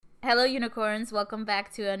Hello, unicorns. Welcome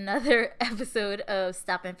back to another episode of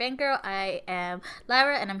Stop and Fangirl. I am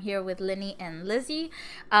Lyra, and I'm here with Linny and Lizzie.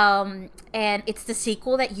 And it's the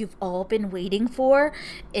sequel that you've all been waiting for.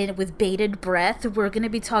 And with bated breath, we're going to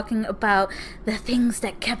be talking about the things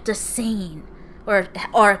that kept us sane, or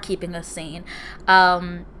are keeping us sane,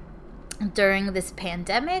 during this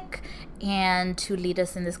pandemic. And to lead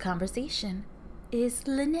us in this conversation is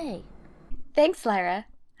Linné. Thanks, Lyra.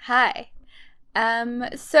 Hi.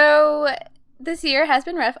 So this year has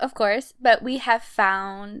been rough, of course, but we have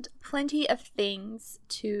found plenty of things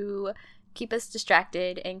to keep us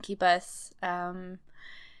distracted and keep us, sane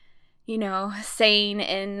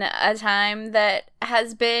in a time that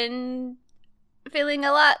has been feeling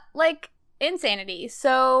a lot like insanity.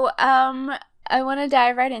 So, I want to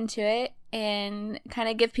dive right into it and kind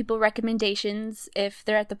of give people recommendations if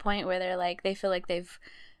they're at the point where they feel like they've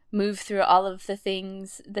move through all of the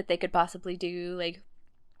things that they could possibly do. Like,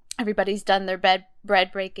 everybody's done their bread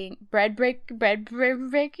baking.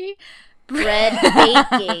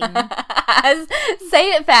 Say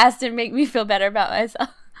it fast and make me feel better about myself.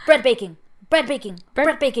 Bread baking. How are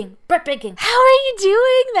you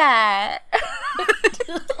doing that?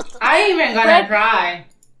 I ain't even gonna try.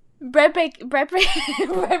 Bread baking.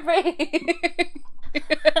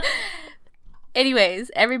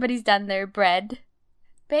 Anyways, everybody's done their bread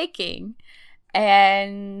baking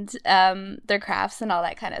and their crafts and all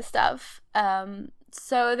that kind of stuff.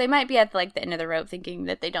 So they might be at the end of the rope thinking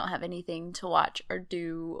that they don't have anything to watch or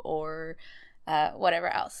do or whatever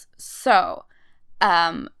else. So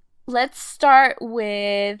let's start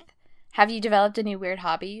with, have you developed any weird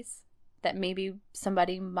hobbies that maybe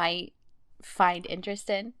somebody might find interest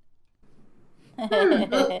in?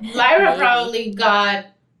 Lyra probably got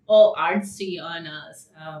all artsy on us.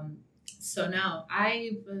 So no,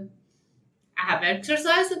 I have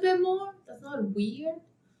exercised a bit more. That's not weird.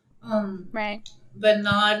 Right. But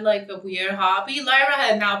not like a weird hobby. Lyra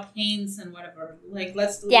had now paints and whatever.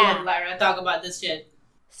 Let's let Lyra talk about this shit.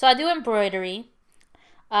 So I do embroidery.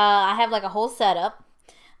 I have a whole setup.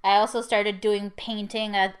 I also started doing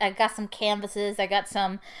painting. I got some canvases. I got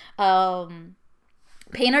some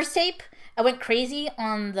painter's tape. I went crazy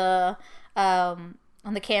on the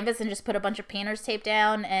canvas and just put a bunch of painter's tape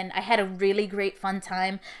down, and I had a really great fun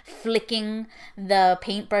time flicking the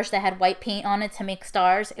paintbrush that had white paint on it to make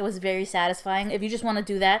stars. It was very satisfying. If you just want to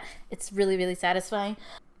do that, it's really, really satisfying.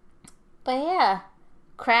 But yeah,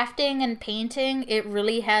 crafting and painting, it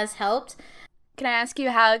really has helped. Can I ask you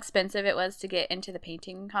how expensive it was to get into the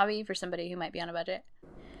painting hobby for somebody who might be on a budget?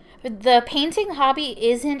 The painting hobby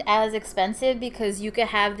isn't as expensive because you could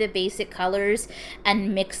have the basic colors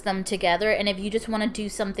and mix them together. And if you just want to do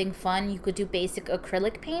something fun, you could do basic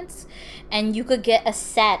acrylic paints. And you could get a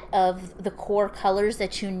set of the core colors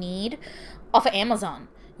that you need off of Amazon.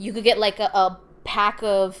 You could get a pack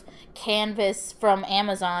of canvas from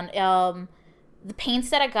Amazon. The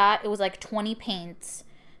paints that I got, it was 20 paints.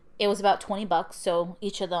 It was about $20, so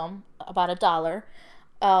each of them about $1.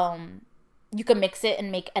 You can mix it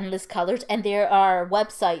and make endless colors, and there are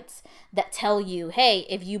websites that tell you, hey,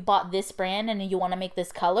 if you bought this brand and you want to make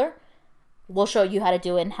this color, we'll show you how to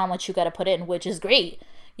do it and how much you got to put in, which is great.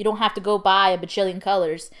 You don't have to go buy a bajillion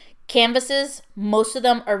colors. Canvases, most of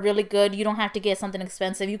them are really good. You don't have to get something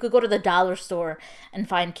expensive. You could go to the dollar store and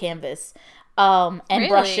find canvas. And really?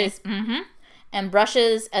 Brushes. Mm-hmm. And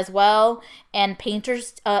brushes as well. And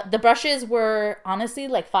painters. The brushes were honestly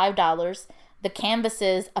 $5. The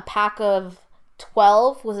canvases, a pack of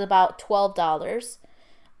 12 was about $12.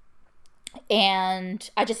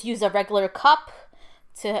 And I just use a regular cup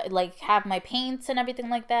to have my paints and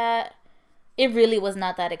everything like that. It really was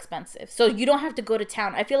not that expensive. So you don't have to go to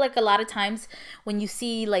town. I feel like a lot of times when you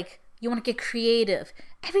see you want to get creative,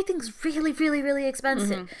 everything's really, really, really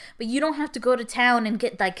expensive. Mm-hmm. But you don't have to go to town and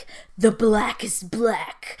get the blackest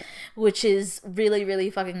black, which is really,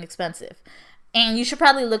 really fucking expensive. And you should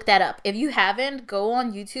probably look that up. If you haven't, go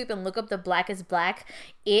on YouTube and look up the blackest black.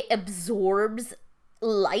 It absorbs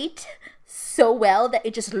light so well that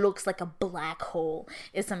it just looks like a black hole.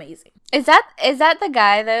 It's amazing. Is that the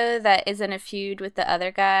guy, though, that is in a feud with the other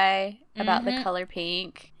guy about the color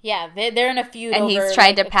pink? Yeah, they're in a feud. And he's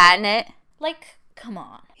tried to patent it? Come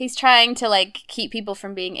on. He's trying to, keep people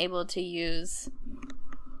from being able to use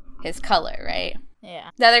his color, right?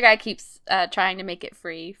 Yeah. The other guy keeps trying to make it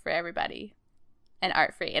free for everybody. And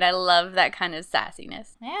art free, and I love that kind of sassiness.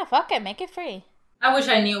 Yeah, fuck it, make it free. I wish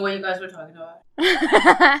I knew what you guys were talking about.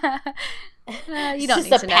 You don't it's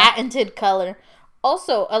just a patented color.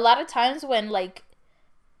 Also, a lot of times when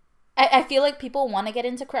I feel like people want to get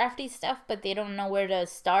into crafty stuff, but they don't know where to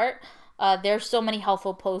start. There's so many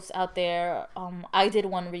helpful posts out there. I did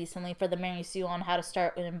one recently for the Mary Sue on how to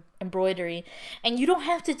start with embroidery. And you don't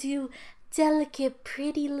have to do delicate,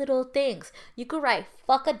 pretty little things. You could write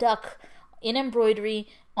 "fuck a duck" in embroidery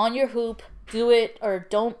on your hoop. Do it, or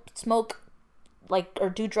don't smoke or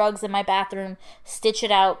do drugs in my bathroom. Stitch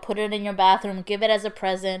it out, put it in your bathroom, give it as a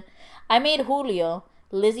present. I made Julio,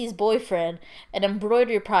 Lizzie's boyfriend, an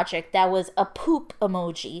embroidery project that was a poop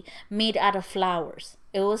emoji made out of flowers.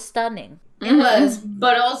 It was stunning. It was,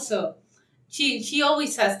 but also, she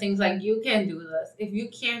always says things like, "You can do this. If you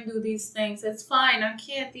can't do these things, it's fine. I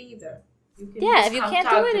can't either." If you can't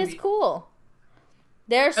do it, it's cool.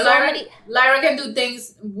 There's so many. Lyra can do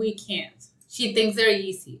things we can't. She thinks they're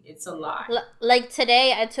easy. It's a lie. Like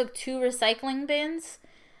today, I took 2 recycling bins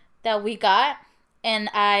that we got, and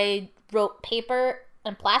I wrote paper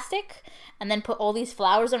and plastic, and then put all these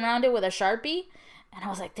flowers around it with a Sharpie. And I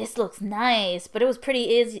was like, this looks nice, but it was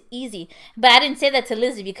pretty easy. But I didn't say that to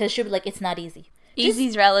Lizzie because she'd be like, it's not easy.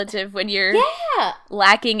 Easy's relative when you're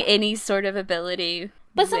lacking any sort of ability.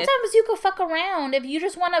 But sometimes you could fuck around. If you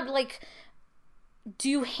just want to, like,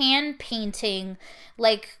 do hand painting,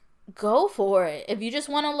 like, go for it. If you just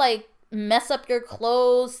want to, like, mess up your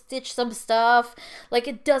clothes, stitch some stuff, like,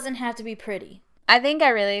 it doesn't have to be pretty. I think I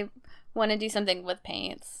really want to do something with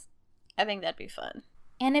paints. I think that'd be fun.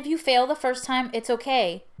 And if you fail the first time, it's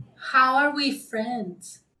okay. How are we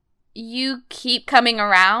friends? You keep coming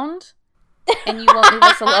around, and you won't leave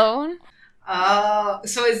us alone. Oh,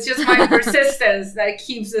 so it's just my persistence that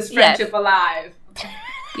keeps this friendship alive.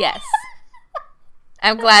 Yes.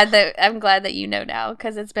 I'm glad that you know now,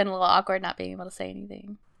 because it's been a little awkward not being able to say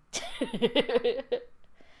anything.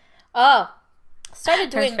 Oh, started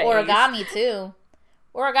doing origami too.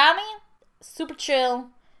 Origami, super chill.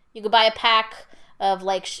 You could buy a pack of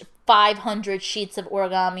like 500 sheets of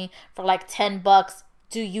origami for like $10.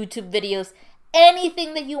 Do YouTube videos.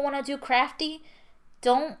 Anything that you want to do crafty,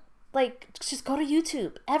 just go to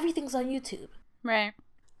YouTube. Everything's on YouTube. Right.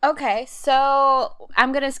 Okay, so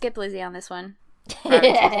I'm gonna skip Lizzie on this one.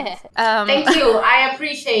 Thank you. I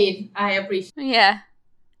appreciate. Yeah,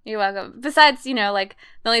 you're welcome. Besides, like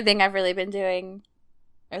the only thing I've really been doing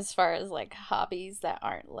as far as like hobbies that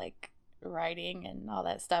aren't like writing and all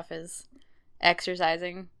that stuff is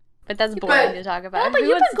exercising. But that's boring to talk about. No, but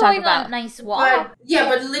you've been going on a nice walk.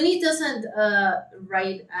 But Linny doesn't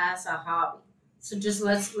write as a hobby. So just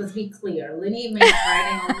let's be clear. Linny makes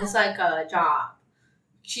writing almost like a job.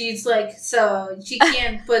 She's like, so she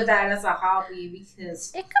can't put that as a hobby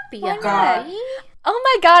because it could be a hobby. Oh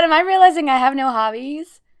my god, am I realizing I have no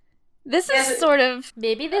hobbies? This is sort of...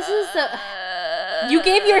 Maybe this is you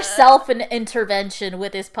gave yourself an intervention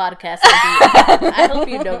with this podcast. I hope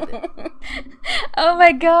you know that. Oh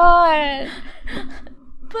my god.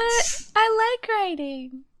 But I like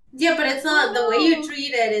writing. Yeah, but it's not the way you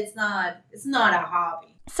treat it. It's not a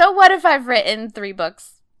hobby. So what if I've written 3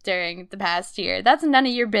 books during the past year? That's none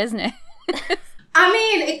of your business. I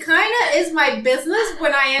mean, it kind of is my business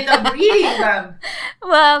when I end up reading them.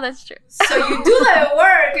 Well, that's true. So you do that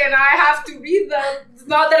work and I have to read them. It's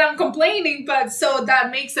not that I'm complaining, but so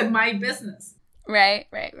that makes it my business. Right.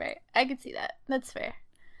 I can see that. That's fair.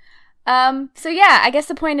 So yeah, I guess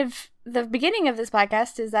the point of the beginning of this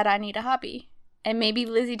podcast is that I need a hobby. And maybe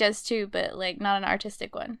Lizzie does too, but like not an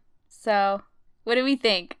artistic one. So what do we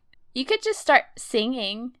think? You could just start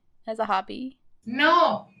singing as a hobby.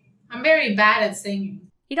 No, I'm very bad at singing.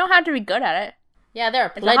 You don't have to be good at it. Yeah, there are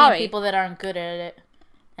plenty of people that aren't good at it.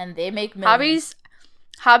 And they make millions.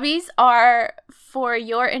 Hobbies are for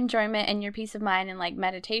your enjoyment and your peace of mind and like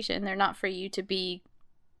meditation. They're not for you to be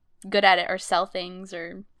good at it or sell things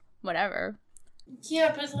or whatever.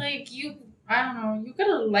 Yeah, but like I don't know, you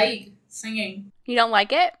gotta like singing. You don't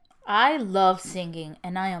like it? I love singing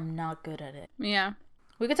and I am not good at it. Yeah.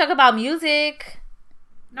 We could talk about music.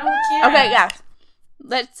 No, we can't. Okay, yeah.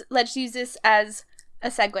 Let's use this as a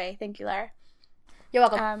segue. Thank you, Lara. You're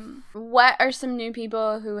welcome. What are some new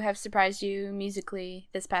people who have surprised you musically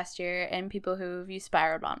this past year and people who you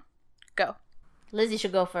spiraled on? Go. Lizzie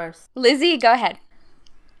should go first. Lizzie, go ahead.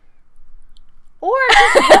 Or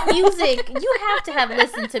just music. You have to have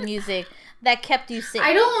listened to music that kept you singing.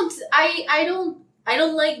 I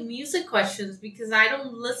don't like music questions because I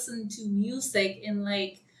don't listen to music and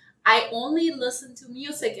like I only listen to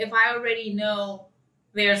music if I already know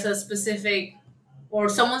there's a specific or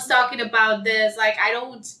someone's talking about this. Like I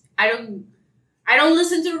don't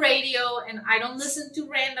listen to radio and I don't listen to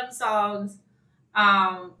random songs.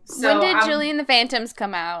 So when did Julie and the Phantoms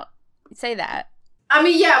come out? Say that. I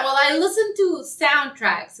mean, yeah, well, I listened to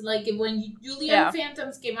soundtracks. Like, when Julie and the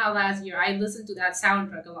Phantoms came out last year, I listened to that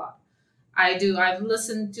soundtrack a lot. I do. I've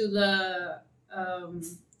listened to the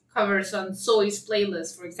covers on Zoe's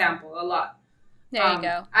playlist, for example, a lot. There you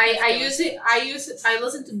go. I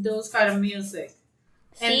listen to those kind of music.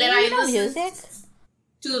 See, And then I listen music.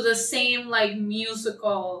 to the same like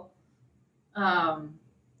musical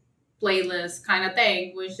playlist kind of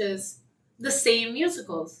thing, which is the same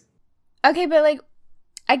musicals. Okay, but like,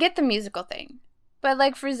 I get the musical thing. But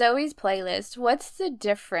like for Zoe's playlist, what's the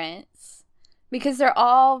difference? Because they're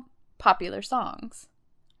all popular songs,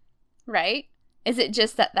 right? Is it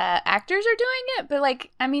just that the actors are doing it? But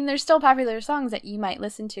like, I mean, there's still popular songs that you might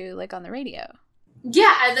listen to like on the radio.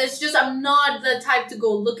 Yeah, and it's just I'm not the type to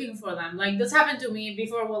go looking for them. Like this happened to me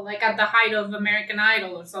before, well, like at the height of American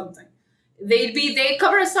Idol or something. They'd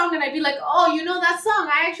cover a song and I'd be like, oh, you know that song?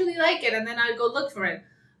 I actually like it, and then I'd go look for it.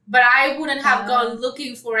 But I wouldn't have gone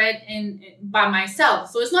looking for it by myself.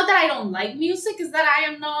 So it's not that I don't like music; it's that I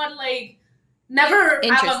am not like never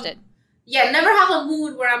interested. Never have a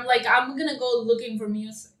mood where I'm like I'm gonna go looking for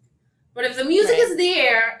music. But if the music is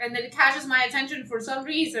there and then it catches my attention for some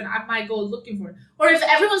reason, I might go looking for it. Or if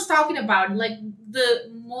everyone's talking about it, like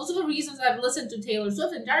most of the reasons I've listened to Taylor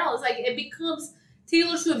Swift in general is like it becomes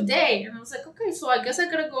Taylor Swift Day, and I was like, okay, so I guess I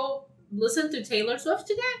gotta go listen to Taylor Swift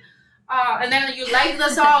today. And then you like the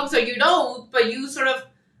songs or you don't, but you sort of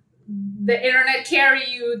the internet carry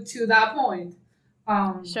you to that point.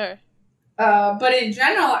 Sure. But in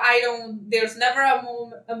general, there's never a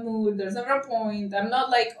mood, there's never a point. I'm not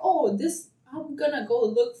like, I'm gonna go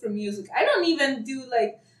look for music. I don't even do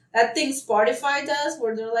like that thing Spotify does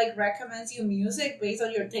where they're like recommends you music based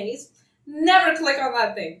on your taste. Never click on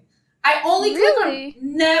that thing. I only click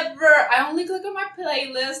on my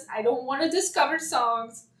playlist. I don't want to discover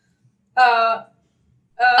songs. Oh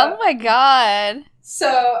my god.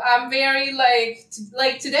 So I'm very like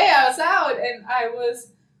today I was out and I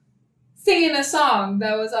was singing a song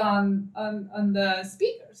that was on the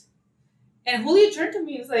speakers. And Julio turned to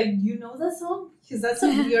me and was like, you know that song? Because that's a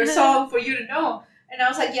weird song for you to know. And I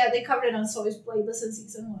was like, yeah, they covered it on Zoe's playlist in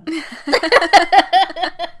season 1.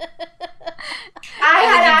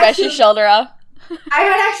 I brush your shoulder off. I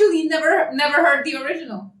had actually never heard the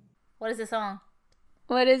original. What is the song?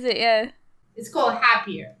 What is it? Yeah. It's called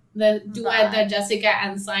Happier. The duet that Jessica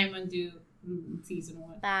and Simon do in season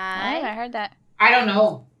 1. I heard that. I don't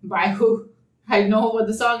know by who. I know what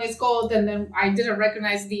the song is called, and then I didn't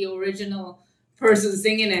recognize the original person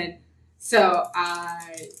singing it. So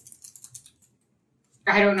I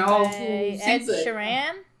don't know who sings it. Ed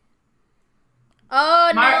Sheeran?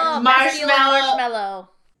 Oh, no. Marshmallow.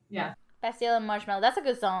 Yeah. Bastille and Marshmallow. That's a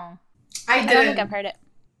good song. I don't think I've heard it.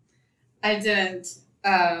 I didn't.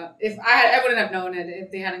 If I wouldn't have known it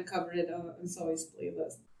if they hadn't covered it on Zoe's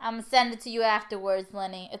playlist. I'm going to send it to you afterwards,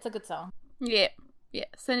 Lenny. It's a good song. Yeah.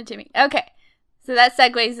 Send it to me. Okay. So that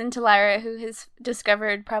segues into Lyra, who has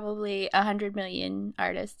discovered probably 100 million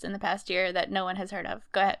artists in the past year that no one has heard of.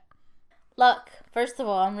 Go ahead. Look, first of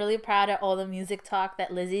all, I'm really proud of all the music talk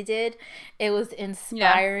that Lizzie did. It was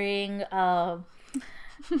inspiring. So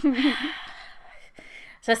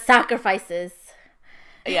sacrifices.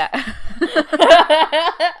 Yeah.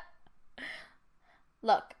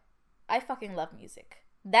 Look, I fucking love music.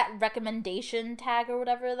 That recommendation tag or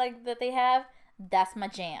whatever like that they have, that's my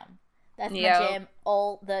jam. That's my jam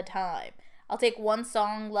all the time. I'll take one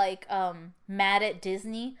song like Mad at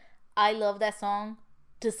Disney. I love that song.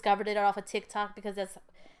 Discovered it off of TikTok because that's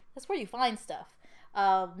where you find stuff.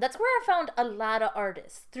 That's where I found a lot of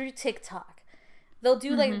artists, through TikTok. They'll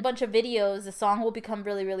do like a bunch of videos, the song will become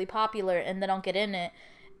really, really popular and they don't get in it.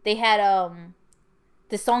 They had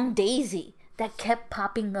the song Daisy that kept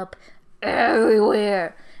popping up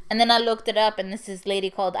everywhere. And then I looked it up, and this is a lady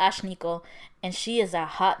called Ashnikko, and she is a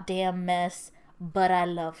hot damn mess, but I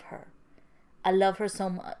love her. I love her so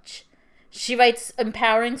much. She writes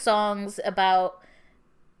empowering songs about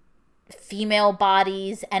female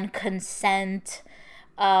bodies and consent.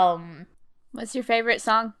 What's your favorite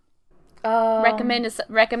song? Recommend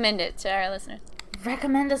it to our listeners.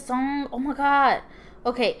 Recommend a song? Oh my god.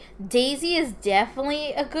 Okay, Daisy is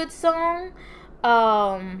definitely a good song.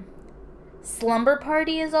 Slumber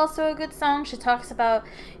Party is also a good song. She talks about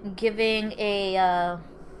giving another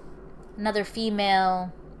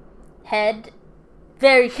female head.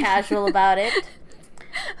 Very casual about it.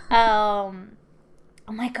 Oh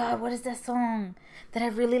my god, what is that song that I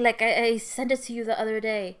really like? I sent it to you the other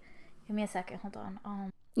day. Give me a second, hold on.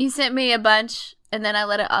 You sent me a bunch, and then I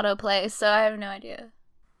let it autoplay, so I have no idea.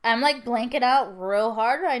 I'm like blanking out real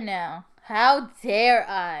hard right now. How dare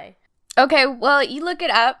I? Okay, well, you look it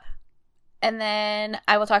up, and then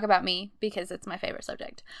I will talk about me, because it's my favorite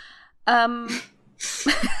subject.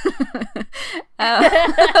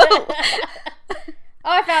 Oh,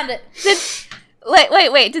 I found it.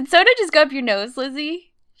 Wait. Did soda just go up your nose,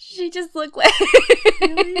 Lizzie? She just looked like...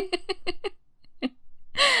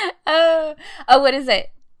 Oh, what is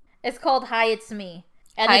it? It's called Hi, It's Me.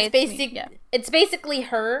 And Hi, it's it's basically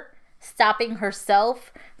her stopping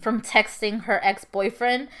herself from texting her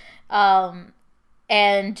ex-boyfriend,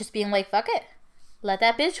 and just being like, fuck it. Let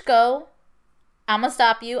that bitch go. I'm gonna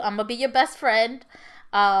stop you. I'm gonna be your best friend.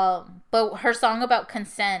 But her song about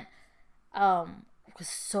consent was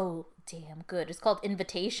so damn good. It's called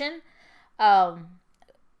Invitation.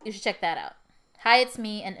 You should check that out. Hi, It's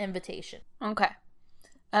Me and Invitation. Okay.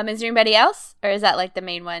 Is there anybody else? Or is that like the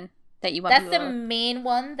main one that you want? That's the main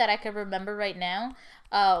one that I can remember right now.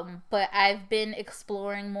 But I've been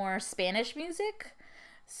exploring more Spanish music.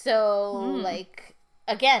 So, like,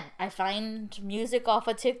 again, I find music off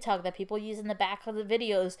of TikTok that people use in the back of the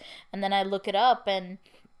videos. And then I look it up, and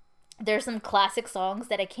there's some classic songs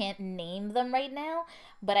that I can't name them right now.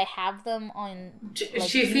 But I have them on, like,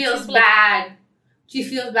 she YouTube, feels like, bad. She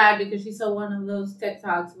feels bad because she saw one of those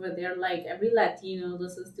TikToks where they're like, every Latino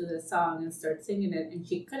listens to this song and starts singing it, and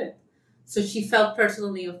she couldn't. So she felt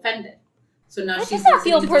personally offended. So now I she's did not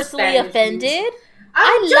feel personally offended. Music.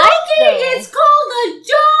 I joking! like It's called a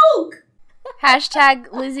joke!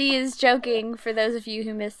 Hashtag Lizzie is joking for those of you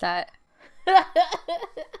who missed that. I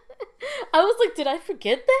was like, did I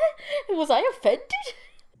forget that? Was I offended?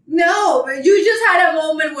 No, but you just had a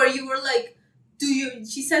moment where you were like,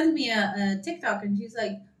 she sent me a TikTok and she's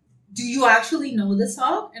like, do you actually know the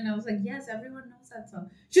song? And I was like, yes, everyone knows that song.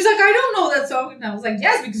 She's like, I don't know that song. And I was like,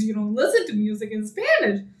 yes, because you don't listen to music in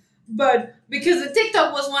Spanish. But because the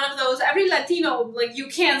TikTok was one of those, every Latino, like, you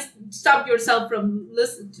can't stop yourself from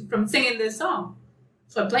singing this song.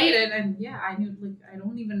 So I played it, and yeah, I knew, like, I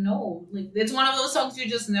don't even know. Like, it's one of those songs you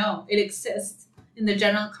just know. It exists in the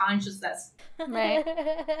general consciousness. Right.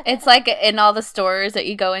 It's like in all the stores that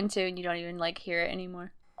you go into and you don't even, like, hear it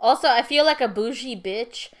anymore. Also, I feel like a bougie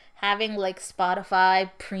bitch having, like, Spotify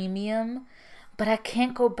Premium, but I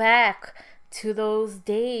can't go back to those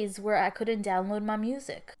days where I couldn't download my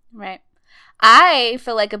music. Right. I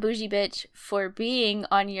feel like a bougie bitch for being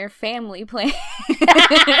on your family plan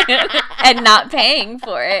and not paying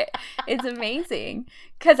for it. It's amazing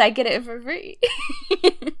because I get it for free.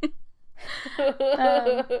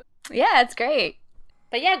 Yeah, it's great.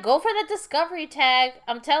 But yeah, go for the discovery tag.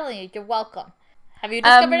 I'm telling you, you're welcome. Have you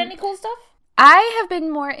discovered any cool stuff? I have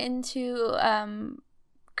been more into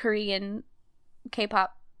Korean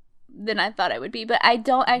K-pop than I thought I would be, but I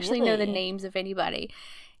don't actually know the names of anybody.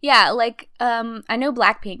 Yeah, like, I know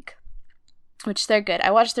Blackpink, which they're good. I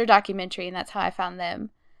watched their documentary, and that's how I found them.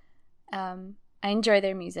 I enjoy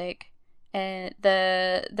their music. And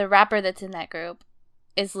the rapper that's in that group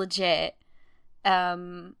is legit.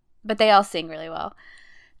 But they all sing really well.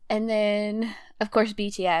 And then, of course,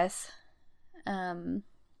 BTS. And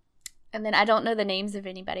then I don't know the names of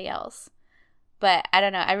anybody else. But I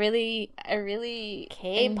don't know. I really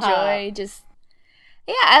enjoy just...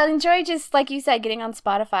 Yeah, I enjoy just, like you said, getting on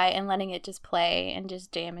Spotify and letting it just play and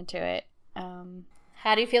just jam into it.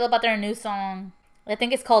 How do you feel about their new song? I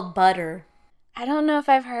think it's called Butter. I don't know if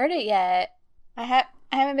I've heard it yet. I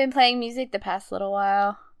haven't been playing music the past little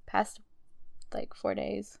while. Past, like, 4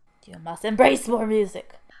 days. You must embrace more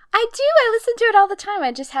music. I do. I listen to it all the time.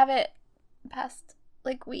 I just haven't past,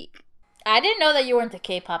 like, week. I didn't know that you were into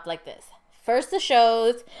K-pop like this. First the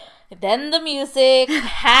shows, then the music.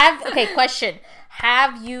 Okay, question.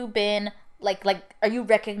 Have you been, like, are you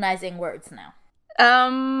recognizing words now?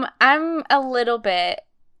 I'm a little bit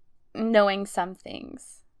knowing some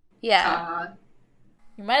things. Yeah.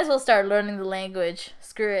 You might as well start learning the language.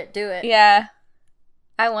 Screw it. Do it. Yeah.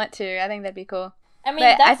 I want to. I think that'd be cool. I mean,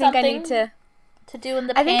 but that's I think something I need to do in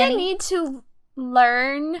the I think I need to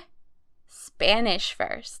learn Spanish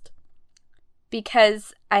first.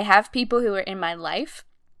 Because I have people who are in my life,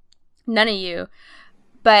 none of you,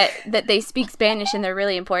 but that they speak Spanish and they're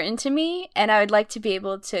really important to me, and I would like to be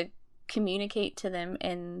able to communicate to them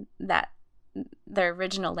in their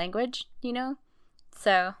original language, you know?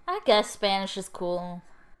 So I guess Spanish is cool.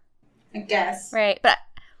 I guess. Right. But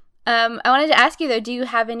I wanted to ask you though, do you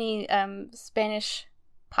have any Spanish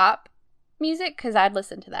pop music? Because I'd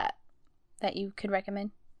listen to that you could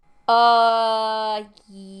recommend.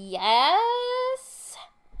 Yes.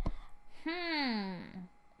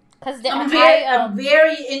 Because I'm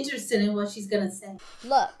very interested in what she's gonna say.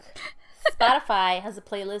 Look, Spotify has a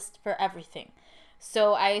playlist for everything.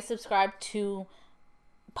 So I subscribe to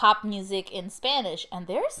pop music in Spanish, and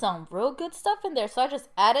there's some real good stuff in there. So I just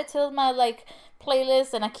add it to my like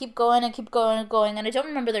playlist, and I keep going and keep going and going. And I don't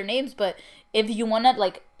remember their names, but if you want to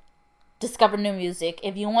like discover new music,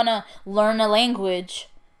 if you want to learn a language,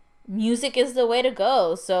 music is the way to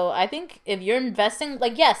go. So I think if you're investing,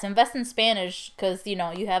 like, yes, invest in Spanish, because you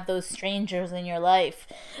know you have those strangers in your life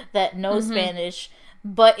that know Spanish.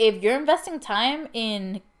 But if you're investing time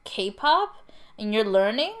in K-pop and you're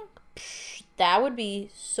learning, that would be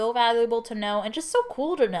so valuable to know and just so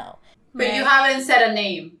cool to know. But you haven't said a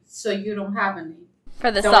name, so you don't have a name.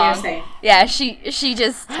 For the song. Yeah, she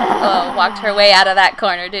just walked her way out of that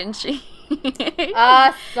corner, didn't she?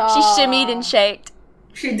 Awesome. She shimmied and shaked.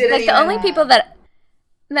 She did. Like the only people that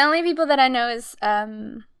I know is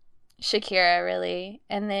Shakira, really,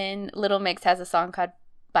 and then Little Mix has a song called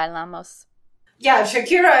Bailamos. Yeah,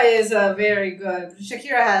 Shakira is very good.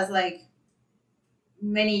 Shakira has like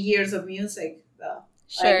many years of music, though.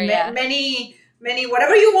 Sure, like, many,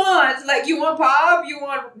 whatever you want. Like, you want pop, you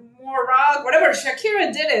want more rock, whatever.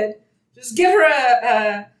 Shakira did it. Just give her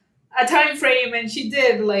a time frame, and she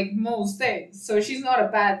did like most things. So she's not a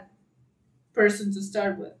bad person to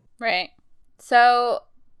start with. Right. So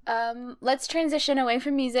let's transition away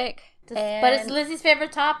from music. But it's Lizzie's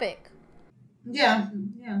favorite topic. Yeah.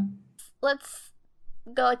 Let's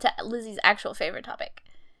go to Lizzie's actual favorite topic.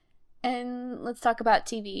 And let's talk about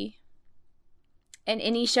TV. And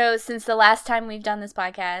any shows since the last time we've done this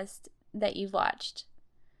podcast that you've watched.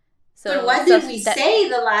 So but what did we say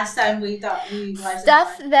the last time we thought we watched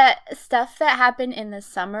stuff that happened in the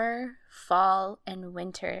summer, fall, and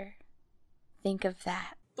winter. Think of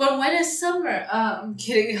that. But when is summer? I'm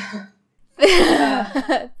kidding.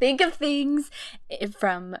 Think of things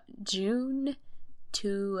from June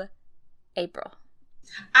to April.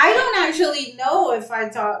 I don't actually know if I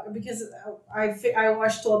thought, because I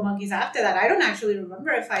watched 12 Monkeys after that. I don't actually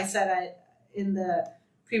remember if I said it in the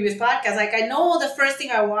previous podcast. Like, I know the first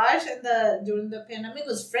thing I watched during the pandemic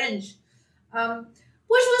was Fringe, which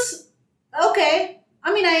was okay.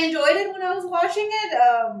 I mean, I enjoyed it when I was watching it.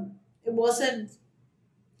 It wasn't,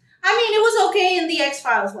 I mean, it was okay in the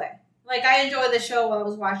X-Files way. Like, I enjoyed the show while I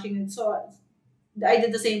was watching it, so I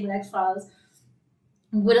did the same with X-Files.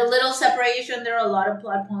 With a little separation, there are a lot of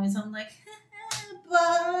plot points. I'm like,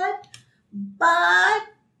 but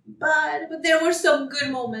there were some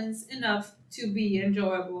good moments, enough to be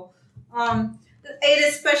enjoyable. It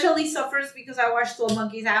especially suffers because I watched 12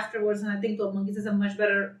 Monkeys afterwards, and I think 12 Monkeys is a much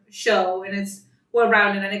better show, and it's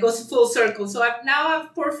well-rounded, and it goes full circle. So I've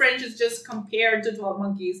Poor French is just compared to 12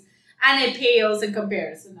 Monkeys, and it pales in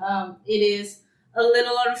comparison. It is a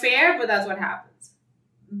little unfair, but that's what happens.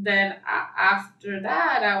 Then after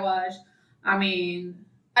that, I watched, I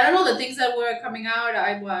don't know, the things that were coming out.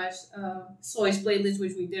 I watched Soy's Playlist,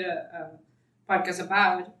 which we did a podcast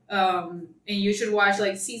about. And you should watch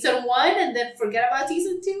like season 1 and then forget about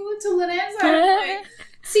season 2 until it ends. Like,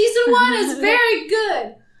 season 1 is very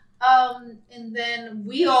good. And then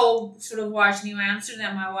we all sort of watched New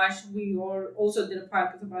Amsterdam. We also did a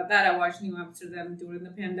podcast about that. I watched New Amsterdam during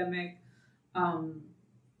the pandemic.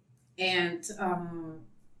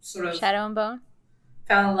 Sort of Shadow and Bone?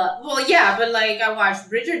 Fell in love. Well, yeah, but like I watched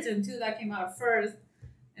Bridgerton too, that came out first.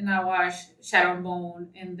 And I watched Shadow and Bone,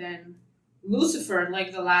 and then Lucifer,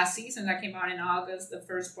 like the last season that came out in August, the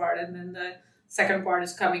first part, and then the second part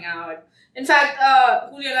is coming out. In fact,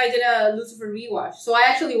 Julio and I did a Lucifer rewatch. So I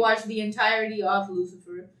actually watched the entirety of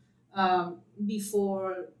Lucifer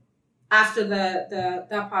after that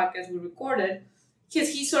podcast we recorded, because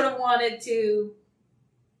he sort of wanted to.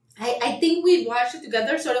 I think we watched it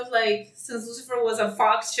together, sort of like, since Lucifer was a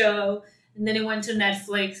Fox show and then it went to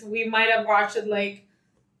Netflix, we might have watched it like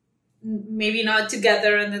maybe not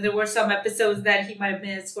together, and then there were some episodes that he might have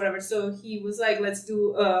missed, whatever. So he was like, let's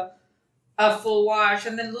do a full watch.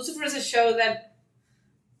 And then Lucifer is a show that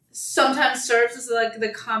sometimes serves as like the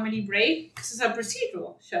comedy break, because it's a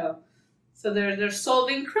procedural show. So they're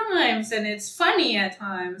solving crimes, and it's funny at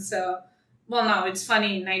times. So, well, no, it's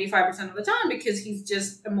funny 95% of the time because he's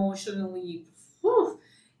just emotionally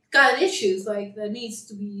got issues like that needs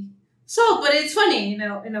to be solved. But it's funny, in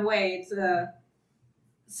a way. It's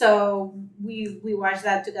so we watched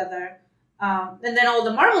that together. And then all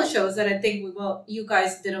the Marvel shows that I think you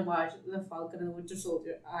guys didn't watch, The Falcon and the Winter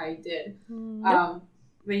Soldier. I did. Nope.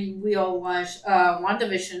 We all watched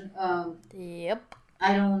WandaVision. Yep.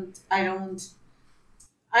 I don't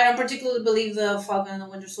particularly believe The Falcon and the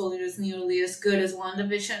Winter Soldier is nearly as good as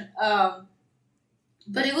WandaVision.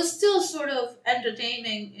 But it was still sort of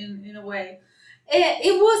entertaining in a way.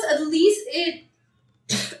 It was, at least it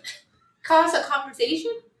caused a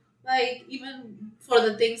conversation. Like, even for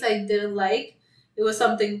the things I didn't like, it was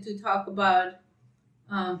something to talk about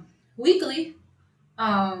weekly.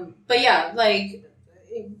 But yeah, like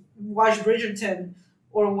watch Bridgerton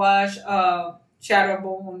or watch Shadow and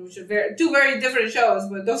Bone, which are two very different shows,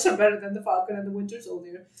 but those are better than The Falcon and the Winter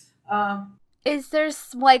Soldier. Is there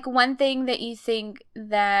like one thing that you think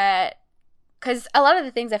that, because a lot of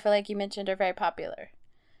the things I feel like you mentioned are very popular.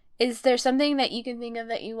 Is there something that you can think of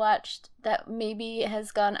that you watched that maybe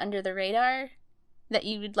has gone under the radar that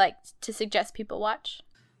you would like to suggest people watch?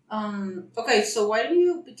 Okay, so why do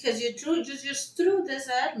you, because you just threw this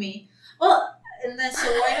at me. Well, and then so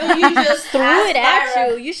why don't you just threw it at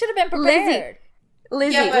Lyra? you? You should have been prepared.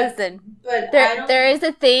 Lizzie, Yeah, listen. But There is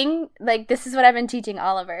a thing, like, this is what I've been teaching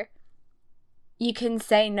Oliver. You can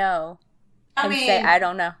say no and say, I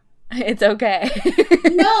don't know. It's okay.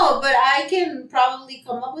 No, but I can probably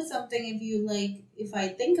come up with something if you like, if I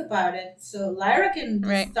think about it. So Lyra can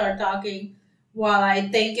start talking while I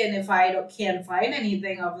think, and if I can't find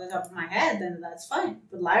anything off the top of my head, then that's fine.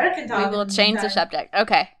 But Lyra can talk. We will change the subject.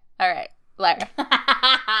 Okay. All right. Lyra.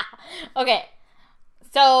 Okay.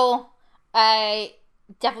 So I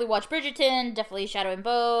definitely watched Bridgerton, definitely Shadow and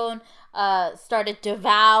Bone, started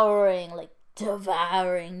devouring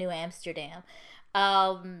New Amsterdam.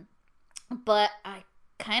 But I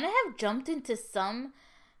kind of have jumped into some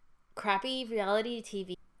crappy reality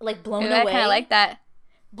TV, like Blown Away. I kind of like that.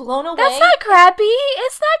 Blown Away. That's not crappy.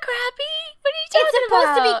 It's not crappy. What are you talking It's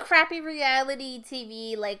supposed about? to be crappy reality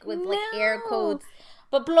TV, like with like air quotes.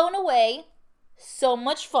 But Blown Away, so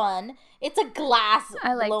much fun. It's a glass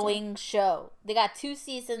blowing show. They got 2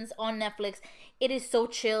 seasons on Netflix. It is so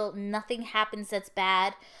chill. Nothing happens that's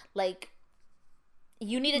bad. Like,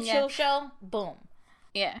 you need a chill show? Boom.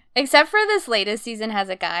 Yeah. Except for this latest season has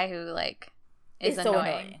a guy who, like, is so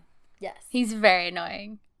annoying. Yes. He's very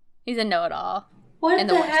annoying. He's a know-it-all. What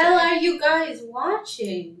the hell are you guys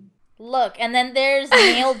watching? Look, and then there's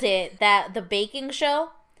Nailed It, the baking show.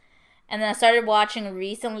 And then I started watching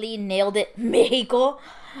recently Nailed It Mexico.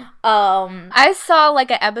 I saw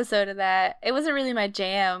like an episode of that. It wasn't really my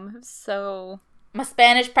jam. So my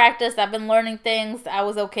Spanish practice, I've been learning things. I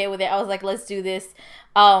was okay with it. I was like, let's do this.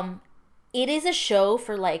 It is a show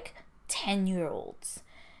for like 10-year-olds.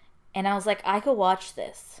 And I was like, I could watch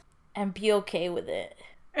this and be okay with it.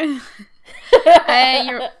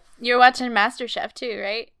 You're watching MasterChef too,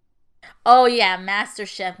 right? Oh yeah,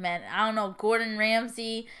 MasterChef, man. I don't know, Gordon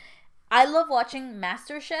Ramsay. I love watching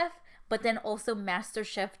MasterChef, but then also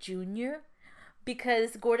MasterChef Junior,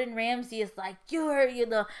 because Gordon Ramsay is like, you're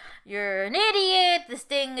an idiot. This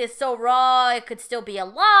thing is so raw, it could still be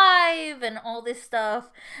alive, and all this stuff.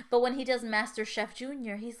 But when he does MasterChef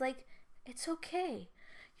Junior, he's like, it's okay.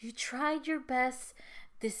 You tried your best.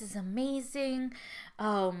 This is amazing.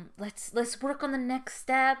 Let's work on the next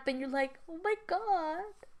step. And you're like, oh my God.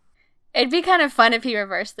 It'd be kind of fun if he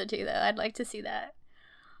reversed the two, though. I'd like to see that.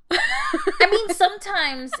 I mean,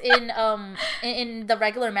 sometimes in the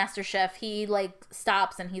regular MasterChef, he like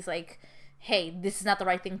stops and he's like, hey, this is not the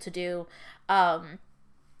right thing to do.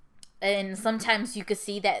 And sometimes you could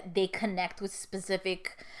see that they connect with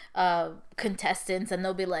specific contestants, and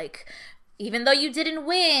they'll be like, even though you didn't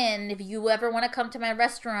win, if you ever want to come to my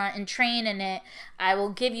restaurant and train in it, I will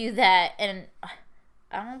give you that. And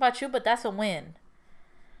I don't know about you, but that's a win.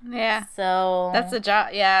 Yeah. So that's a job.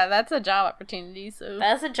 Yeah, that's a job opportunity. So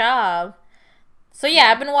that's a job. So yeah,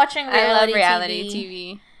 I've been watching reality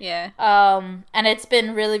TV. Yeah. And it's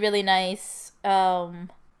been really, really nice. But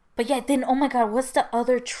yeah, then oh my God, what's the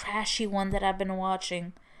other trashy one that I've been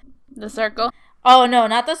watching? The Circle? Oh no,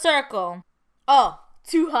 not The Circle. Oh,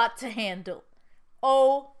 Too Hot to Handle.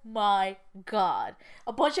 Oh my God.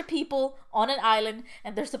 A bunch of people on an island,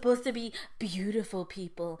 and they're supposed to be beautiful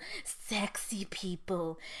people, sexy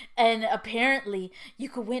people. And apparently, you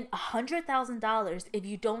could win $100,000 if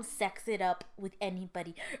you don't sex it up with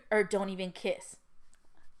anybody or don't even kiss.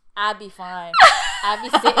 I'd be fine. I'd be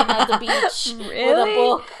sitting at the beach with a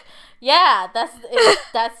book. Yeah, that's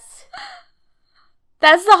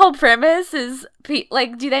the whole premise is,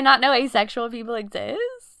 like, do they not know asexual people exist?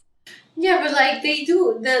 Yeah, but like they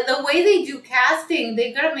do the way they do casting,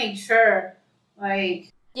 they gotta make sure,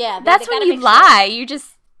 like, yeah, that's when you lie. Sure. You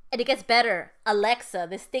just, and it gets better. Alexa,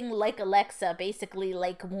 this thing like Alexa, basically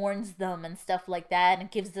like warns them and stuff like that,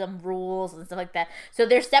 and gives them rules and stuff like that. So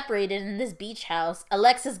they're separated in this beach house.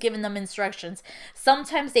 Alexa's giving them instructions.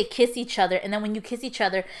 Sometimes they kiss each other, and then when you kiss each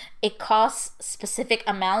other, it costs specific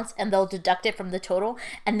amounts, and they'll deduct it from the total.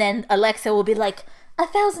 And then Alexa will be like,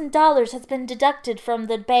 $1,000 has been deducted from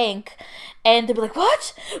the bank. And they'll be like,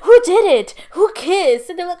 what? Who did it? Who kissed?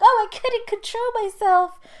 And they're like, oh, I couldn't control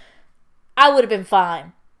myself. I would have been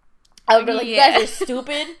fine. I would be like, you guys are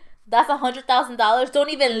stupid. That's $100,000. Don't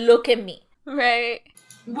even look at me. Right.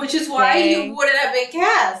 Which is why you wouldn't have been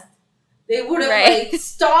cast. They would have like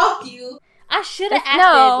stalked you. I should have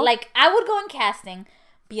acted like I would go in casting,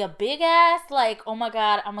 be a big ass, like, oh my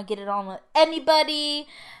god, I'm gonna get it on with anybody.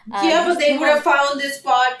 Yeah, but they would have found this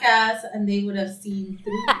podcast and they would have seen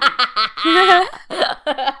through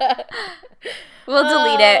it. We'll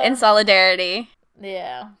delete it in solidarity.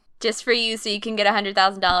 Yeah. Just for you, so you can get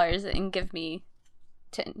 $100,000 and give me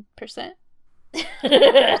 10%.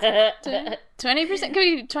 20%? Can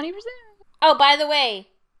we 20%? Oh, by the way,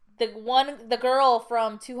 the girl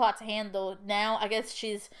from Too Hot to Handle, now I guess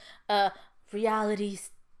she's a reality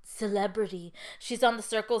celebrity. She's on The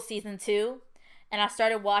Circle season 2, and I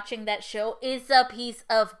started watching that show. It's a piece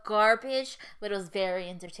of garbage, but it was very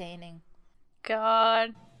entertaining.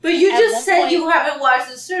 God. But you just said you haven't watched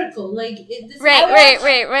The Circle. Like,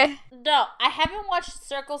 Wait. No, I haven't watched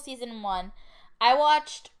Circle season 1. I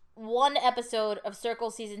watched one episode of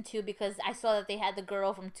Circle season 2 because I saw that they had the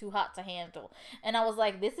girl from Too Hot to Handle, and I was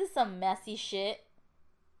like, this is some messy shit.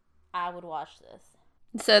 I would watch this.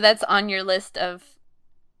 So that's on your list of,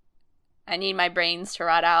 I need my brains to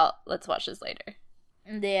rot out, let's watch this later.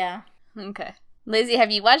 Yeah. Okay. Lizzie, have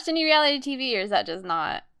you watched any reality TV, or is that just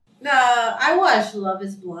not? No, I watched Love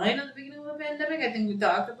is Blind at the beginning of the pandemic. I think we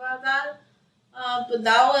talked about that. But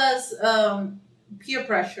that was peer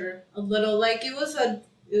pressure a little. Like, it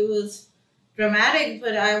was dramatic,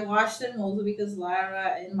 but I watched it mostly because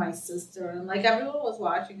Lara and my sister and like everyone was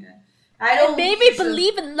watching it. I don't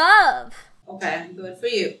believe in love. Okay, good for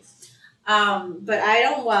you. But I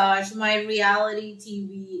don't watch. My reality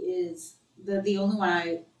TV is the only one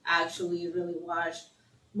I actually really watch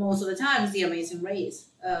most of the time is The Amazing Race.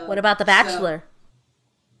 What about The Bachelor?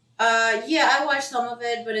 Yeah, I watched some of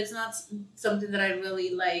it, but it's not something that I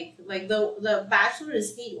really like. Like the Bachelor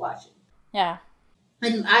is hate watching. Yeah.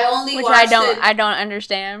 And I only I don't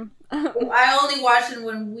understand. I only watched it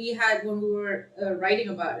when we were writing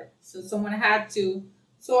about it. So someone had to.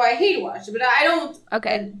 So I hate watch it, but I don't.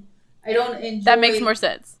 Okay. I don't enjoy. That makes more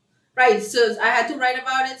sense. Right. So I had to write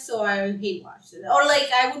about it, so I hate watched it. Or like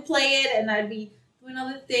I would play it and I'd be doing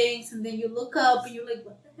other things, and then you look up and you're like,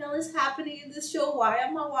 what the hell is happening in this show? Why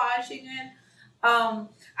am I watching it? I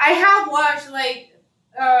have watched like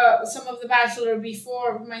some of The Bachelor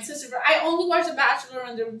before with my sister, but I only watch The Bachelor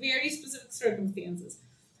under very specific circumstances.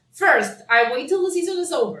 First, I wait till the season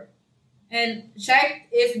is over and check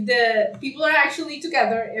if the people are actually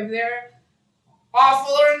together, if they're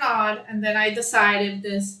awful or not, and then I decide if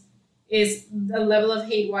this is a level of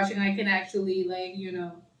hate watching I can actually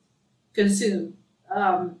consume.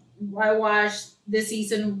 I watched this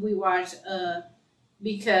season. We watched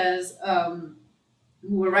because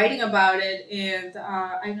we were writing about it, and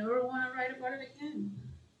I never want to write about it again.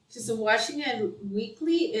 Just watching it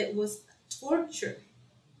weekly, it was torture.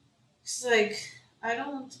 It's like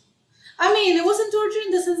it wasn't torture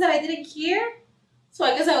in the sense that I didn't care, so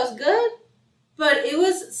I guess I was good, but it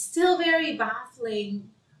was still very baffling.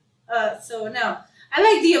 So no, I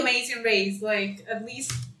like The Amazing Race. Like, at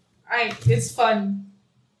least it's fun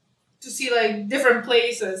to see like different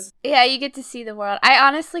places. Yeah, you get to see the world. I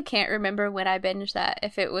honestly can't remember when I binged that.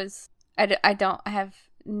 If it was, was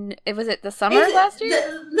it the summer last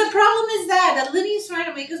year? The problem is that Liddy is trying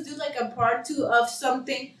to make us do like a part 2 of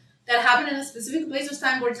something that happened in a specific place of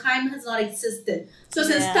time where time has not existed. So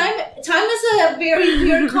since time is a very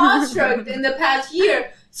weird construct in the past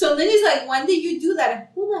year, so Liddy's like, when did you do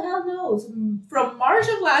that? Who the hell knows? From March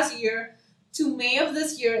of last year to May of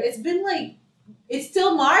this year, it's been like, it's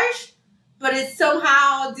still March, but it's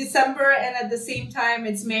somehow December, and at the same time,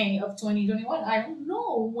 it's May of 2021. I don't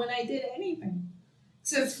know when I did anything.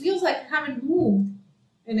 So it feels like I haven't moved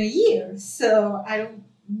in a year. So I don't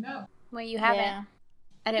know. Well, you haven't. Yeah.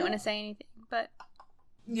 I didn't want to say anything, but...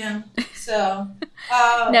 Yeah, so...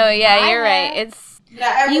 no, yeah, you're right. It's...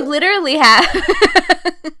 you literally have.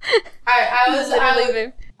 I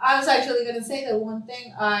was actually going to say that one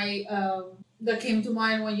thing that came to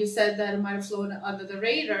mind when you said that it might have flown under the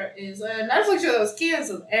radar is a Netflix show that was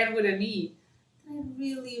canceled, and with an E. I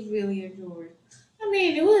really, really enjoyed. I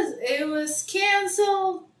mean, it was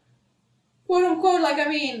canceled, quote unquote. Like, I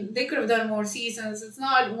mean, they could have done more seasons. It's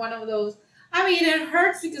not one of those. I mean, it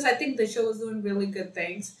hurts because I think the show is doing really good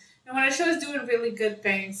things. And when a show is doing really good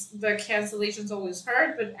things, the cancellations always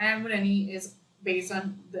hurt. But Anne with an E is based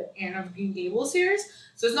on the Anne of Green Gables series.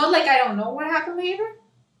 So it's not like I don't know what happened later.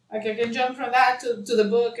 Like, I can jump from that to the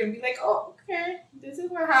book and be like, oh, okay, this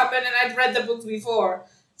is what happened. And I'd read the books before.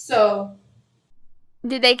 So.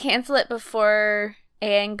 Did they cancel it before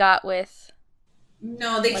Anne got with...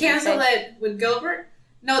 No, they canceled it with Gilbert.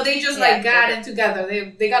 No, they just Yeah, got they in together.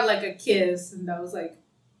 They got a kiss, and that was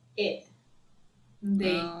it. And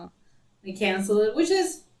they canceled it, which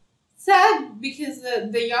is sad because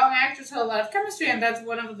the young actors had a lot of chemistry, and that's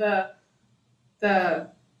one of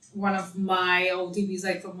one of my old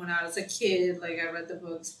TVs, from when I was a kid. I read the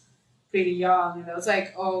books pretty young, and I was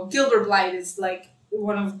oh, Gilbert Blythe is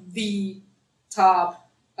one of the top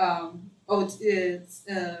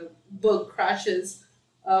book crushes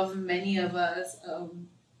of many of us.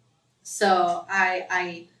 So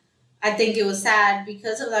I think it was sad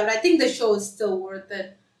because of that, but I think the show is still worth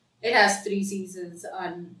it. It has 3 seasons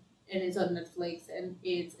and it's on Netflix, and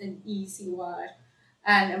it's an easy watch,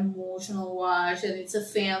 an emotional watch, and it's a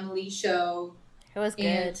family show. It was good.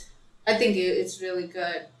 And I think it's really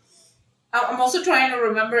good. I'm also trying to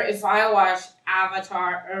remember if I watched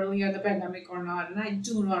Avatar earlier in the pandemic or not, and I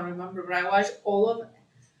do not remember, but I watched all of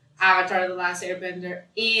Avatar: The Last Airbender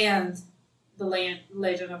and The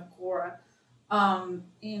Legend of Korra.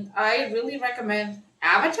 And I really recommend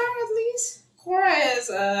Avatar, at least. Korra is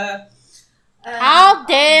How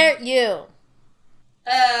dare you?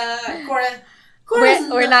 Korra.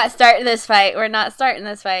 We're not starting this fight. We're not starting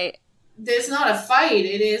this fight. There's not a fight.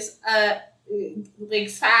 It is a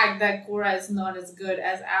fact that Korra is not as good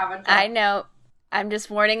as Avatar. I know. I'm just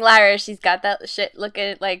warning Lyra. She's got that shit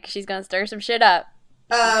looking like she's gonna stir some shit up.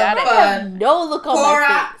 I have no look on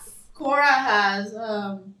my face. Korra has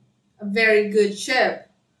a very good ship,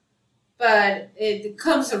 but it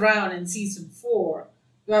comes around in season 4.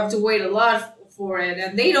 You have to wait a lot for it,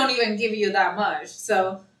 and they don't even give you that much.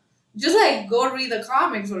 So just go read the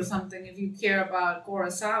comics or something if you care about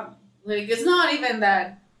Korra Sama. It's not even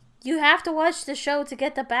that. You have to watch the show to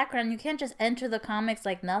get the background. You can't just enter the comics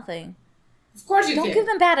like nothing. Of course you can. Don't give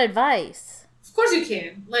them bad advice. Of course you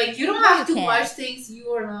can. You don't have to watch things you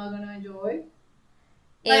are not gonna enjoy.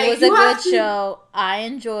 It was a good show. I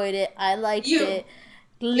enjoyed it. I liked it.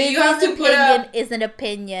 Lizzie's opinion is an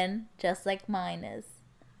opinion, just like mine is.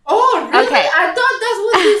 Oh, really? Okay. I thought that's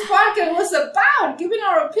what this podcast was about, giving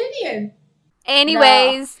our opinion.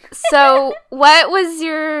 Anyways, so what was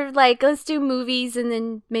your, let's do movies and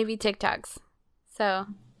then maybe TikToks. So.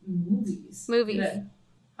 Movies? Yeah.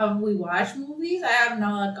 Have we watched movies? I have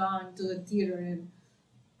not gone to a theater in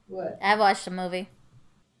what? I've watched a movie.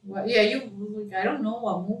 What? Yeah, I don't know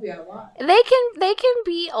what movie I watched. They can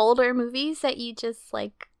be older movies that you just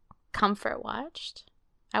comfort watched.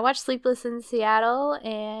 I watched Sleepless in Seattle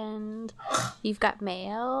and You've Got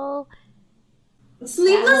Mail.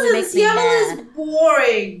 Sleepless in Seattle is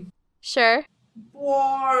boring. Sure.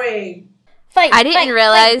 Boring. I didn't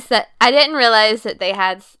realize that they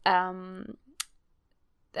had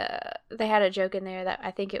they had a joke in there that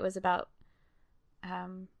I think it was about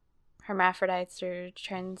hermaphrodites or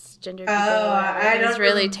transgender people. It was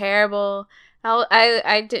really terrible.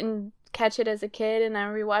 I didn't catch it as a kid, and I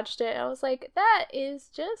rewatched it. I was like, that is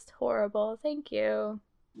just horrible. Thank you.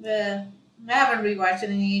 Yeah, I haven't rewatched it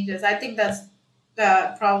in ages. I think that's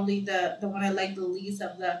probably the one I like the least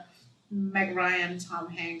of the Meg Ryan, Tom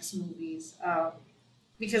Hanks movies.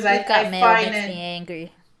 Because I find makes me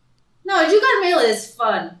angry. No, You Got Mail is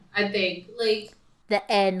fun, I think.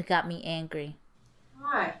 The end got me angry.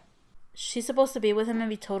 Why? She's supposed to be with him and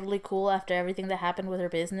be totally cool after everything that happened with her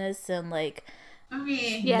business, and I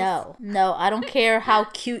mean, yes. No, I don't care how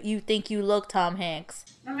cute you think you look, Tom Hanks.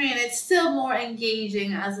 I mean, it's still more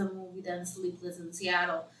engaging as a movie than Sleepless in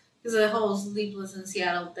Seattle. Because the whole Sleepless in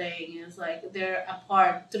Seattle thing is they're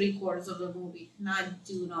apart 3/4 of the movie. And I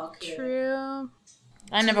do not care. True.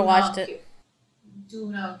 I never watched it.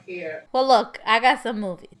 Do not care. Well, look, I got some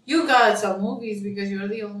movies. You got some movies because you're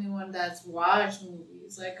the only one that's watched movies.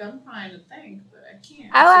 I'm trying to think, but I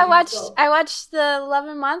can't. I watched the Love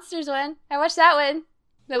and Monsters one. I watched that one.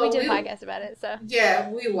 Then we did a podcast about it. So yeah,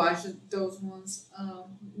 we watched those ones.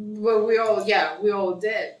 Well, we all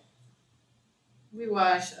did. We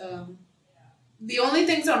watched. The only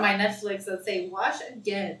things on my Netflix that say watch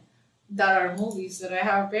again that are movies that I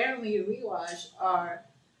have apparently rewatched are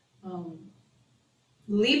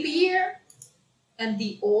Leap Year and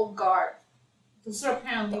The Old Guard. Those are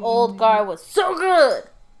apparently The Old Guard was so good.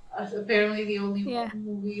 Apparently the only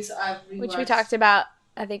movies I've rewatched. Which we talked about,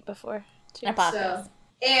 I think, before.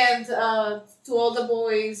 And To All the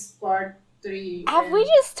Boys Part 3. Have we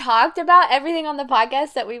just talked about everything on the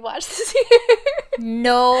podcast that we watched this year?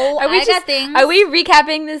 No, Are we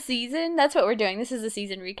recapping the season? That's what we're doing. This is a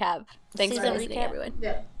season recap. Thanks for listening, everyone.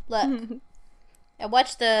 Yeah. Look, I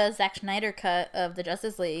watched the Zack Snyder cut of the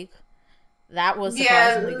Justice League. That was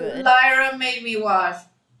surprisingly good. Lyra made me watch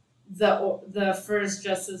the first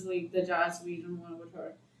Justice League, the Joss Whedon one with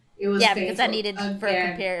her. It was Yeah, because I painful needed for again.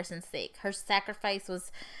 comparison's sake. Her sacrifice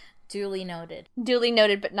was duly noted. Duly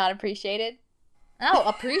noted, but not appreciated. Oh,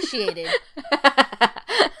 appreciated.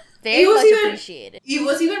 It Very was much even- appreciated. It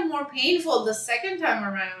was even more painful the second time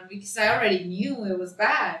around because I already knew it was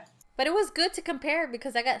bad. But it was good to compare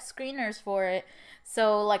because I got screeners for it.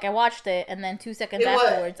 So, like, I watched it, and then 2 seconds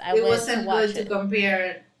afterwards, I it went wasn't to watch good it. to compare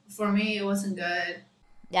it. For me, it wasn't good.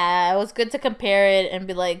 Yeah, it was good to compare it and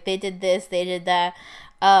be like, they did this, they did that.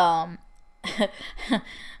 I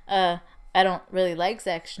don't really like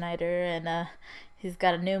Zack Snyder, and he's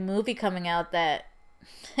got a new movie coming out that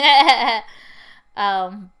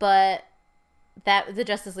but the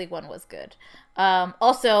Justice League one was good.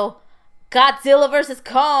 Also, Godzilla vs.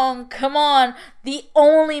 Kong, come on, the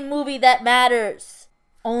only movie that matters.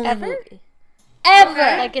 Only Ever? movie. Ever.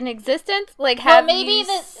 Okay. Like in existence? Like, Well, have maybe you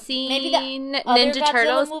the- seen Other Ninja Godzilla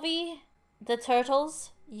Turtles? movie, the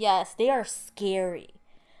Turtles, yes, they are scary.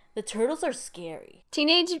 The Turtles are scary.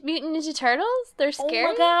 Teenage Mutant Ninja Turtles? They're scary?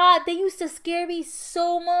 Oh my god, they used to scare me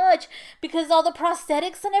so much because all the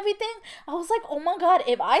prosthetics and everything. I was like, oh my god,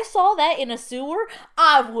 if I saw that in a sewer,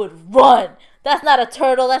 I would run. That's not a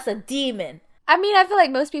turtle, that's a demon. I mean, I feel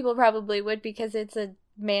like most people probably would because it's a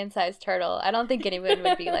man-sized turtle. I don't think anyone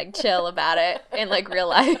would be like chill about it in like real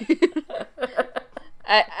life.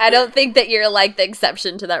 I don't think that you're like the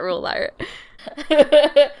exception to that rule, Lyra.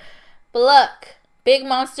 But look, big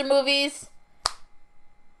monster movies,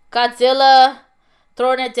 Godzilla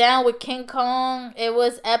throwing it down with King Kong, it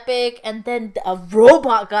was epic, and then a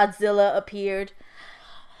robot Godzilla appeared.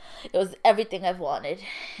 It was everything I've wanted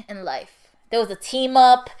in life. There was a team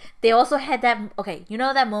up. They also had that, okay, you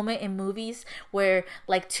know that moment in movies where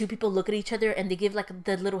like two people look at each other and they give like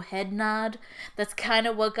the little head nod? That's kind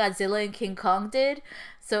of what Godzilla and King Kong did.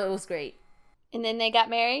 So it was great. And then they got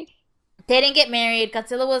married? They didn't get married.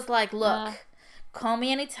 Godzilla was like, look, call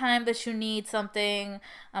me anytime that you need something.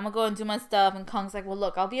 I'm gonna go and do my stuff. And Kong's like, well,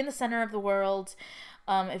 look, I'll be in the center of the world.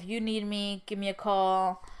 If you need me, give me a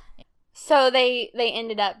call. So they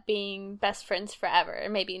ended up being best friends forever,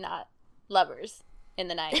 and maybe not lovers in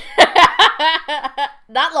the night.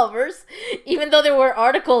 Not lovers. Even though there were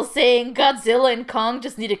articles saying Godzilla and Kong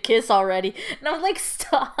just need a kiss already. And I'm like,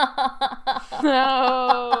 stop.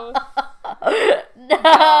 No.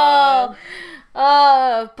 No.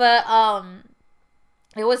 But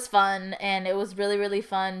it was fun, and it was really, really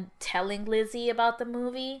fun telling Lizzie about the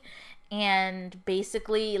movie and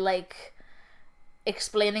basically like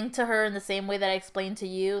explaining to her in the same way that I explained to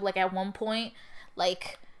you. Like at one point,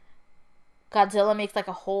 like Godzilla makes like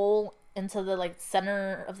a hole into the like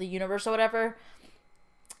center of the universe or whatever.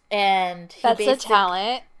 And he That's a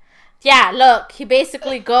talent. Yeah, look, he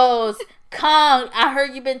basically goes, Kong, I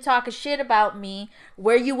heard you been talking shit about me.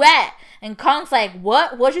 Where you at? And Kong's like,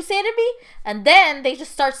 what? What'd you say to me? And then they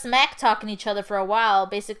just start smack talking each other for a while,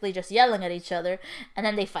 basically just yelling at each other, and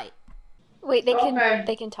then they fight. Wait, they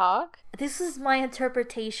Okay. can talk? This is my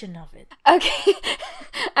interpretation of it. Okay.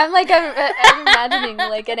 I'm imagining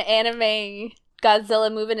like an anime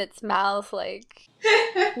Godzilla moving its mouth like,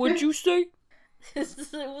 what'd you say? It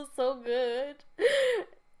was so good.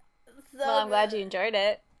 Well, I'm glad you enjoyed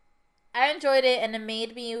it. I enjoyed it, and it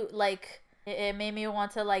made me like it made me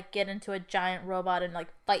want to like get into a giant robot and like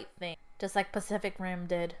fight things, just like Pacific Rim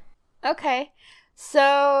did. Okay. So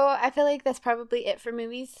I feel like that's probably it for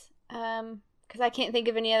movies. Because I can't think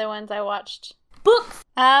of any other ones I watched. Books.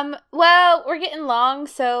 Well, we're getting long,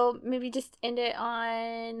 so maybe just end it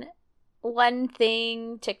on one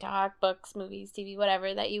thing: TikTok, books, movies, TV,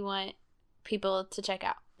 whatever that you want people to check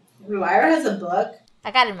out. Lyra has a book. I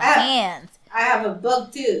got it in my Ah. hands. I have a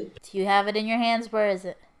book too. Do you have it in your hands? Where is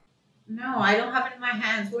it? No, I don't have it in my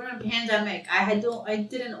hands. We're in a pandemic. I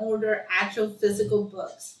didn't order actual physical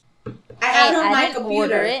books. I have it on my didn't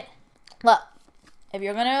computer. order it. Look, if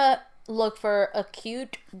you're gonna look for a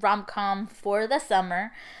cute rom-com for the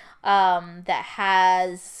summer, that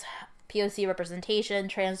has POC representation,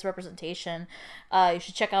 trans representation, you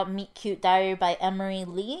should check out Meet Cute Diary by Emery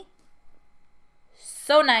Lee.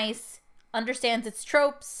 So nice, understands its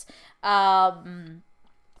tropes, and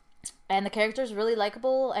the character is really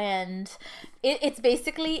likable, and it's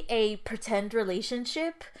basically a pretend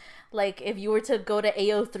relationship. Like if you were to go to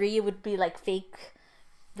AO3, it would be like fake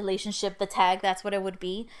relationship, the tag, that's what it would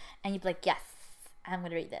be, and you'd be like, yes, I'm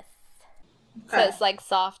gonna read this. So Okay. it's like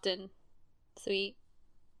soft and sweet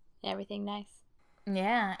and everything nice.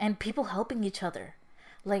 Yeah, and people helping each other.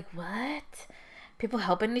 Like, what? People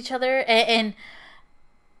helping each other? And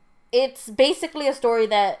it's basically a story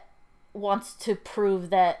that wants to prove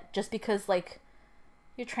that just because, like,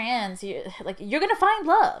 you're trans, you're gonna find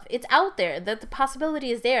love. It's out there. That the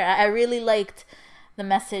possibility is there. I really liked the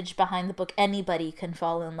message behind the book. Anybody can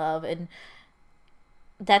fall in love, and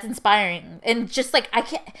that's inspiring. And just like, I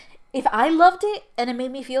can't, if I loved it and it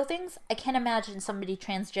made me feel things, I can't imagine somebody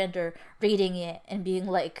transgender reading it and being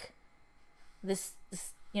like, this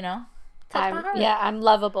you know, touch my heart. Yeah, I'm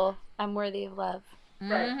lovable. I'm worthy of love.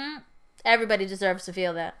 Mm-hmm. Everybody deserves to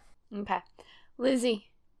feel that. Okay. Lizzie,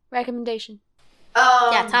 recommendation.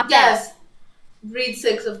 Yeah, top yes. Read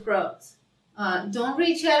Six of Crows. Don't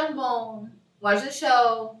read Shadow and Bone. Watch the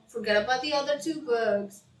show. Forget about the other 2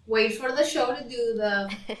 books. Wait for the show to do them.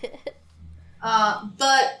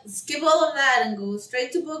 But skip all of that and go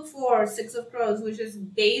straight to book 4, Six of Crows, which is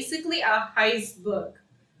basically a heist book.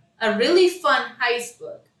 A really fun heist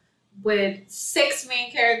book with 6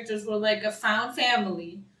 main characters who are like a found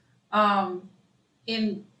family.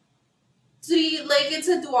 In 3, like, it's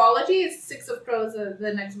a duology. It's Six of Crows.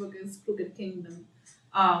 The next book is Crooked Kingdom.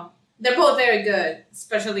 They're both very good,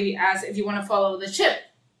 especially as if you want to follow the ship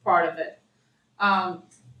part of it.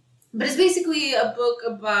 But it's basically a book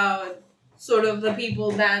about sort of the people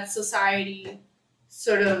that society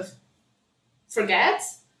sort of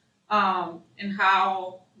forgets, and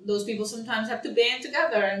how those people sometimes have to band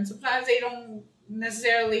together, and sometimes they don't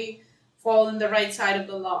necessarily fall in the right side of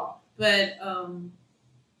the law. But and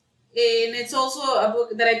it's also a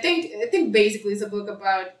book that I think basically is a book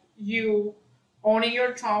about you owning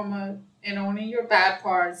your trauma and owning your bad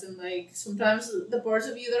parts, and like sometimes the parts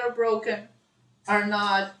of you that are broken are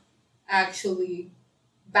not actually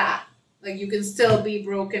bad. Like, you can still be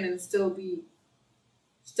broken and still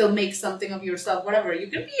make something of yourself, whatever. You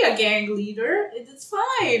can be a gang leader. It's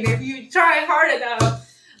fine if you try hard enough.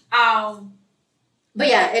 But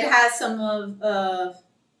yeah, it has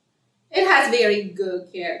it has very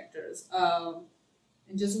good characters. And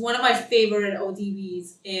just one of my favorite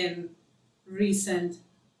OTVs in recent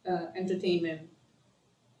entertainment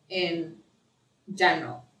in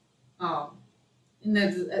general.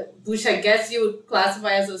 Which I guess you would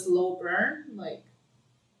classify as a slow burn, like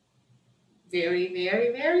very,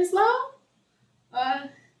 very, very slow.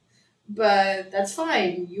 But that's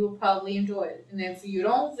fine. You'll probably enjoy it. And if you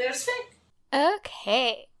don't, there's fic.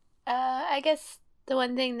 Okay. I guess the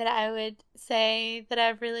one thing that I would say that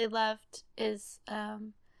I've really loved is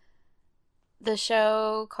the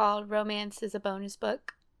show called Romance is a Bonus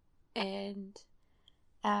Book. And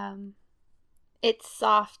it's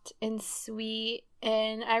soft and sweet,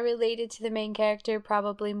 and I related to the main character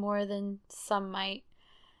probably more than some might.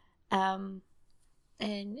 And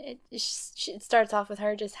it starts off with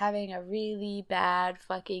her just having a really bad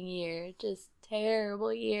fucking year, just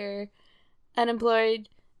terrible year, unemployed,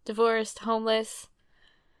 divorced, homeless.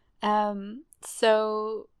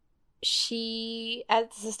 So she, as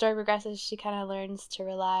the story progresses, she kind of learns to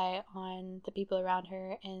rely on the people around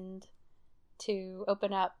her and to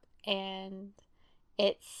open up, and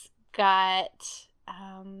it's got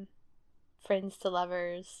friends to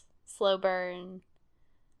lovers, slow burn,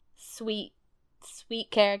 sweet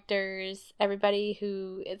characters, everybody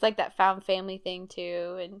who, it's like that found family thing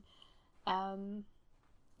too, and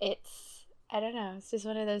it's, I don't know, it's just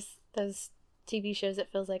one of those TV shows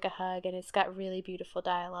that feels like a hug, and it's got really beautiful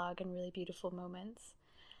dialogue and really beautiful moments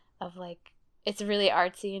of, like, it's really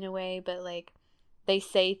artsy in a way, but like they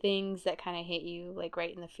say things that kind of hit you like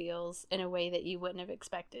right in the feels in a way that you wouldn't have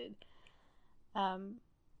expected.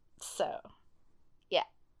 So yeah,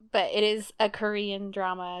 but it is a Korean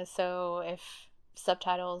drama, so if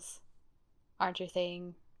subtitles aren't your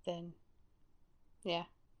thing, then yeah.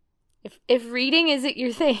 If reading isn't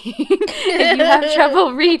your thing, if you have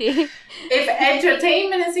trouble reading, if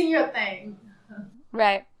entertainment isn't your thing,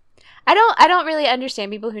 right? I don't really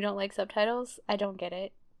understand people who don't like subtitles. I don't get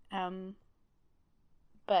it.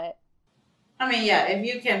 But I mean, yeah, if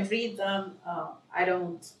you can read them, I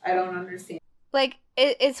don't understand. Like,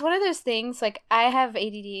 it's one of those things, like, I have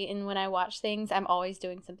ADD, and when I watch things, I'm always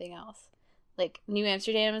doing something else. Like, New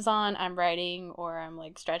Amsterdam is on, I'm writing, or I'm,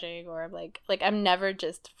 like, stretching, or I'm, like, I'm never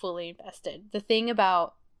just fully invested. The thing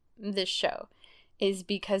about this show is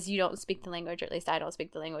because you don't speak the language, or at least I don't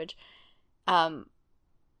speak the language,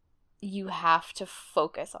 you have to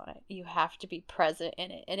focus on it. You have to be present in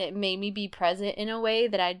it. And it made me be present in a way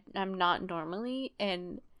that I'm not normally,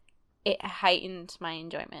 and it heightened my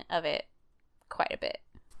enjoyment of it quite a bit.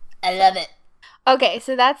 I love it. Okay,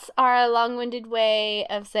 so that's our long-winded way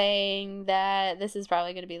of saying that this is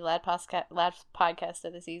probably going to be the last podcast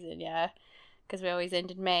of the season, yeah, because we always end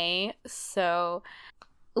in May. So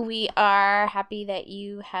we are happy that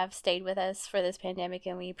you have stayed with us for this pandemic,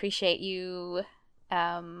 and we appreciate you,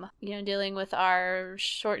 dealing with our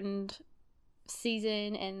shortened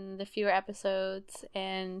season and the fewer episodes,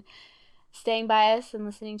 and staying by us and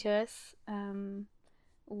listening to us.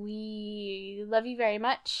 We love you very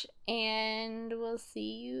much, and we'll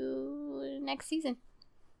see you next season.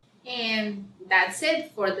 And that's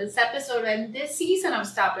it for this episode and this season of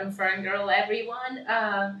Stop and Fangirl,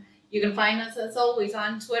 everyone. You can find us as always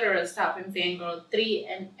on Twitter as Stop and Fangirl 3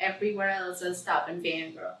 and everywhere else as Stop and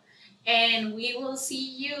Fangirl. And we will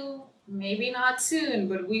see you, maybe not soon,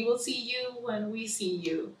 but we will see you when we see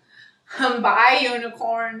you. Bye,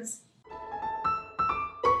 unicorns.